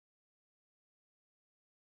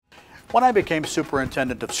When I became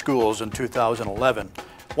superintendent of schools in 2011,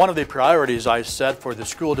 one of the priorities I set for the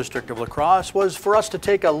school district of La Crosse was for us to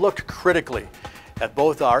take a look critically at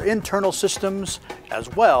both our internal systems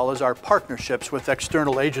as well as our partnerships with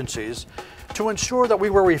external agencies to ensure that we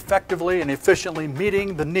were effectively and efficiently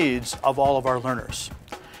meeting the needs of all of our learners.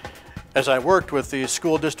 As I worked with the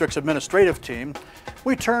school district's administrative team,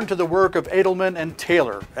 we turned to the work of Edelman and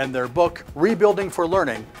Taylor and their book, Rebuilding for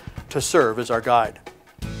Learning, to serve as our guide.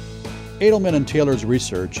 Edelman and Taylor's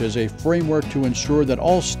research is a framework to ensure that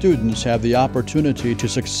all students have the opportunity to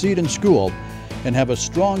succeed in school and have a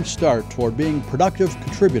strong start toward being productive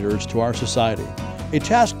contributors to our society, a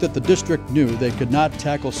task that the district knew they could not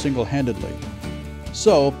tackle single-handedly.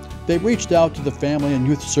 So, they reached out to the Family and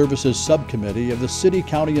Youth Services Subcommittee of the City,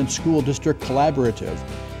 County, and School District Collaborative,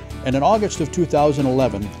 and in August of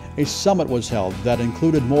 2011, a summit was held that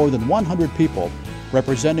included more than 100 people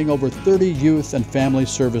representing over 30 youth and family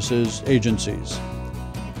services agencies.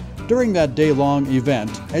 During that day-long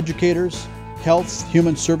event, educators, health,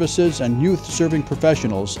 human services, and youth-serving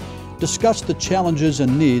professionals discussed the challenges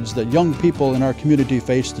and needs that young people in our community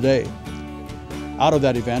face today. Out of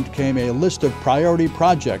that event came a list of priority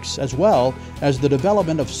projects as well as the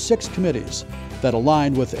development of 6 committees that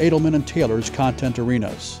aligned with Edelman and Taylor's content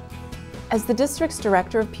arenas. As the district's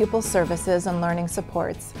Director of Pupil Services and Learning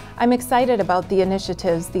Supports, I'm excited about the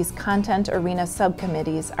initiatives these content arena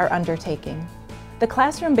subcommittees are undertaking. The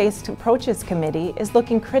Classroom-Based Approaches Committee is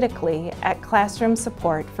looking critically at classroom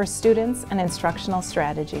support for students and instructional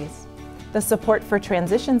strategies. The Support for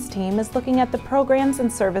Transitions team is looking at the programs and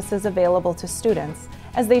services available to students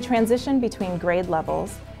as they transition between grade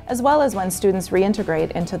levels, as well as when students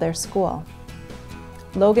reintegrate into their school.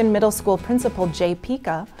 Logan Middle School Principal Jay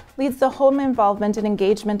Pika leads the Home Involvement and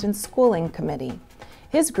Engagement in Schooling Committee.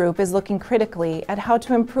 His group is looking critically at how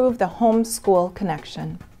to improve the home-school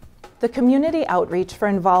connection. The Community Outreach for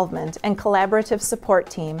Involvement and Collaborative Support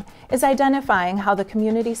team is identifying how the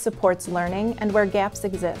community supports learning and where gaps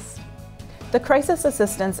exist. The Crisis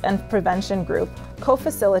Assistance and Prevention Group,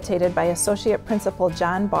 co-facilitated by Associate Principal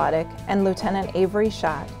John Boddick and Lieutenant Avery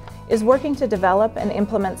Schott, is working to develop and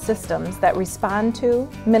implement systems that respond to,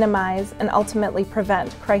 minimize, and ultimately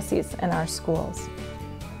prevent crises in our schools.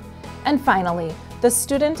 And finally, the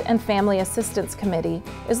Student and Family Assistance Committee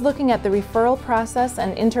is looking at the referral process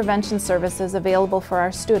and intervention services available for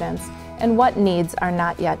our students and what needs are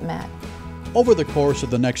not yet met. Over the course of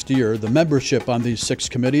the next year, the membership on these 6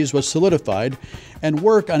 committees was solidified and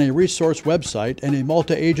work on a resource website and a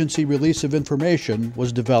multi-agency release of information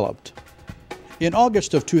was developed. In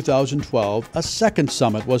August of 2012, a second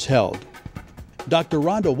summit was held. Dr.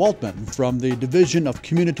 Rhonda Waltman from the Division of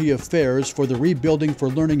Community Affairs for the Rebuilding for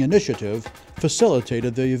Learning Initiative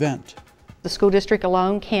facilitated the event. The school district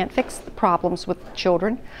alone can't fix the problems with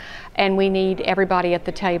children, and we need everybody at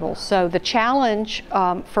the table. So the challenge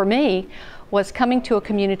for me was coming to a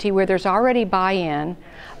community where there's already buy-in,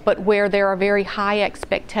 but where there are very high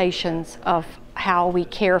expectations of how we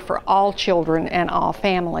care for all children and all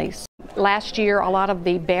families. Last year, a lot of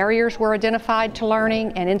the barriers were identified to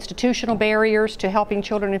learning and institutional barriers to helping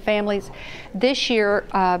children and families. This year,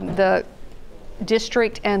 the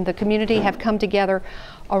district and the community have come together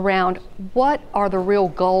around what are the real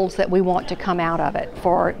goals that we want to come out of it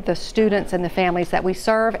for the students and the families that we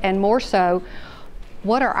serve, and more so,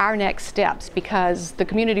 what are our next steps? Because the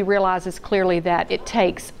community realizes clearly that it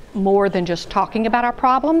takes more than just talking about our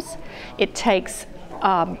problems. It takes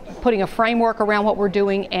putting a framework around what we're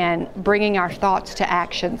doing and bringing our thoughts to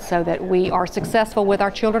action so that we are successful with our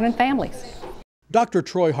children and families. Dr.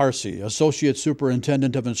 Troy Harsey, Associate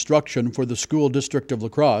Superintendent of Instruction for the School District of La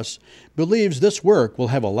Crosse, believes this work will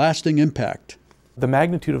have a lasting impact. The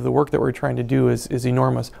magnitude of the work that we're trying to do is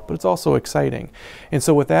enormous, but it's also exciting. And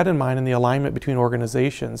so with that in mind and the alignment between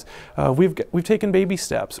organizations, we've taken baby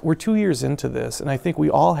steps. We're 2 years into this, and I think we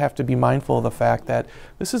all have to be mindful of the fact that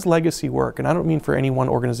this is legacy work. And I don't mean for any one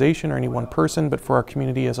organization or any one person, but for our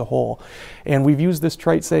community as a whole. And we've used this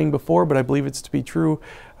trite saying before, but I believe it's to be true.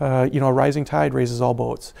 A rising tide raises all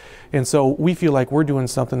boats. And so we feel like we're doing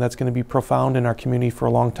something that's going to be profound in our community for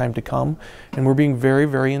a long time to come, and we're being very,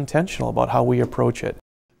 very intentional about how we approach it.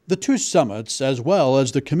 The 2 summits, as well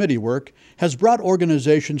as the committee work, has brought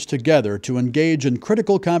organizations together to engage in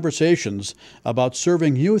critical conversations about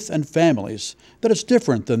serving youth and families that is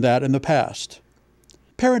different than that in the past.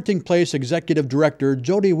 Parenting Place Executive Director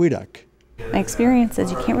Jody Wiedek. My experience is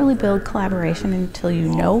you can't really build collaboration until you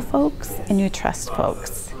know folks and you trust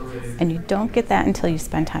folks. And you don't get that until you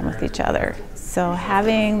spend time with each other. So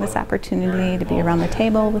having this opportunity to be around the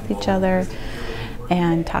table with each other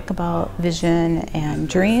and talk about vision and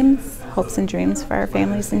dreams, hopes and dreams for our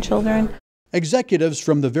families and children. Executives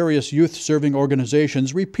from the various youth-serving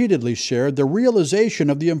organizations repeatedly shared the realization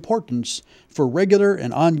of the importance for regular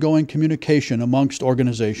and ongoing communication amongst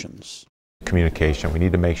organizations. Communication. We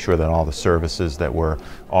need to make sure that all the services that we're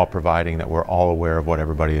all providing, that we're all aware of what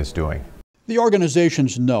everybody is doing. The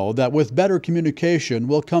organizations know that with better communication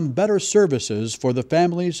will come better services for the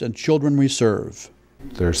families and children we serve.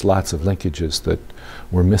 There's lots of linkages that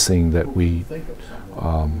we're missing that we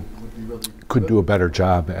could do a better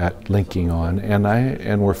job at linking on,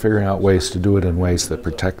 and we're figuring out ways to do it in ways that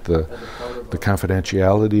protect the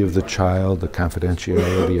confidentiality of the child, the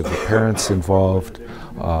confidentiality of the parents involved,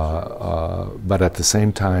 but at the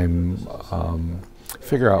same time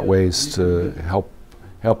figure out ways to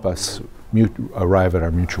help us arrive at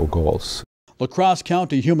our mutual goals. La Crosse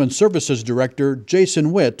County Human Services Director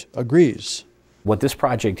Jason Witt agrees. What this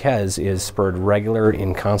project has is spurred regular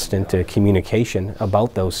and constant communication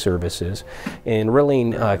about those services, and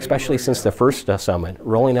really, especially since the first summit,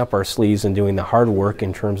 rolling up our sleeves and doing the hard work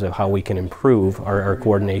in terms of how we can improve our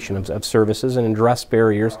coordination of services and address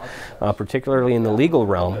barriers, particularly in the legal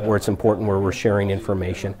realm where it's important, where we're sharing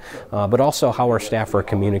information, but also how our staff are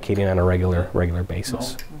communicating on a regular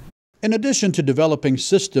basis. In addition to developing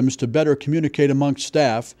systems to better communicate amongst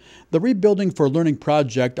staff, the Rebuilding for Learning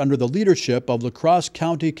project under the leadership of La Crosse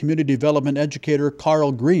County Community Development educator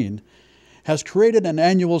Carl Green has created an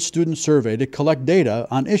annual student survey to collect data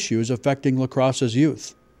on issues affecting La Crosse's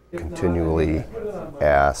youth. Continually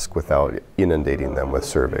ask without inundating them with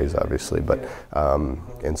surveys, obviously, but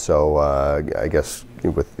and so I guess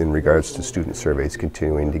in regards to student surveys,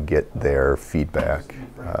 continuing to get their feedback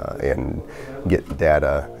and get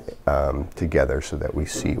data together so that we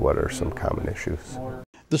see what are some common issues.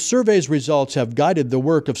 The survey's results have guided the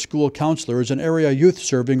work of school counselors and area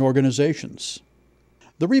youth-serving organizations.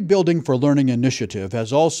 The Rebuilding for Learning initiative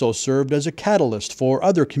has also served as a catalyst for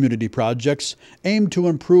other community projects aimed to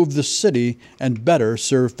improve the city and better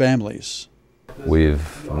serve families.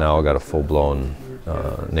 We've now got a full-blown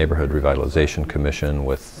neighborhood revitalization commission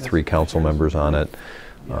with 3 council members on it,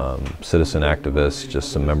 citizen activists,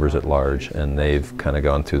 just some members at large, and they've kind of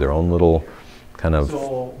gone through their own little kind of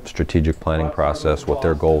strategic planning process, what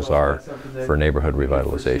their goals are for neighborhood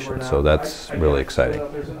revitalization. So that's really exciting.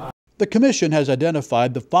 The Commission has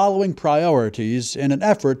identified the following priorities in an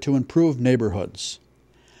effort to improve neighborhoods: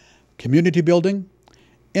 community building,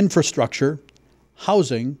 infrastructure,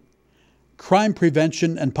 housing, crime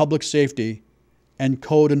prevention and public safety, and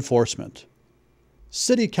code enforcement.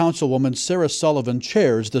 City Councilwoman Sarah Sullivan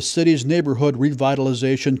chairs the city's Neighborhood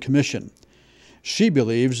Revitalization Commission. She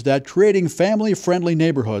believes that creating family-friendly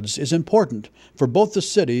neighborhoods is important for both the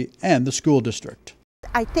city and the school district.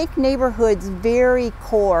 I think neighborhoods' very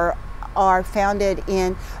core are founded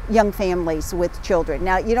in young families with children.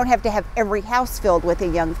 Now, you don't have to have every house filled with a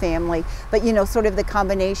young family, but sort of the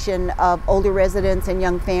combination of older residents and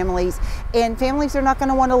young families. And families are not going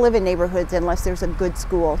to want to live in neighborhoods unless there's a good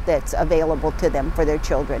school that's available to them for their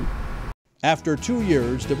children. After 2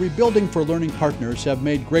 years, the Rebuilding for Learning partners have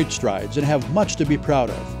made great strides and have much to be proud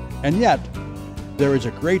of. And yet, there is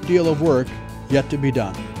a great deal of work yet to be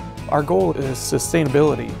done. Our goal is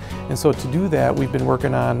sustainability, and so to do that we've been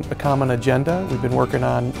working on a common agenda, we've been working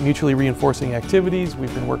on mutually reinforcing activities,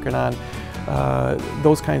 we've been working on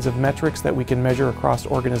those kinds of metrics that we can measure across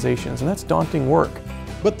organizations, and that's daunting work.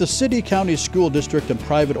 But the city, county, school district, and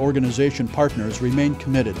private organization partners remain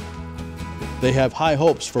committed. They have high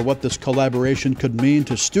hopes for what this collaboration could mean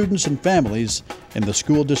to students and families in the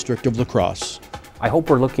school district of La Crosse. I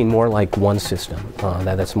hope we're looking more like one system,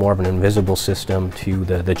 that's more of an invisible system to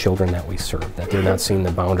the children that we serve, that they're not seeing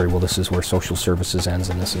the boundary, well, this is where social services ends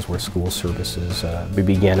and this is where school services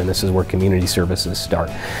begin and this is where community services start,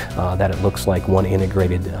 that it looks like one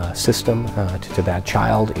integrated system to that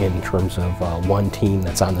child in terms of one team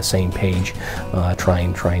that's on the same page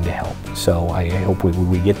trying to help. So I hope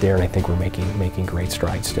we get there, and I think we're making great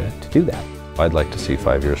strides to do that. I'd like to see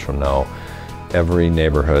 5 years from now every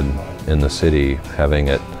neighborhood in the city having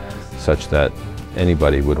it such that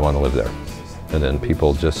anybody would want to live there. And then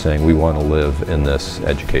people just saying, we want to live in this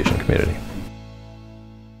education community.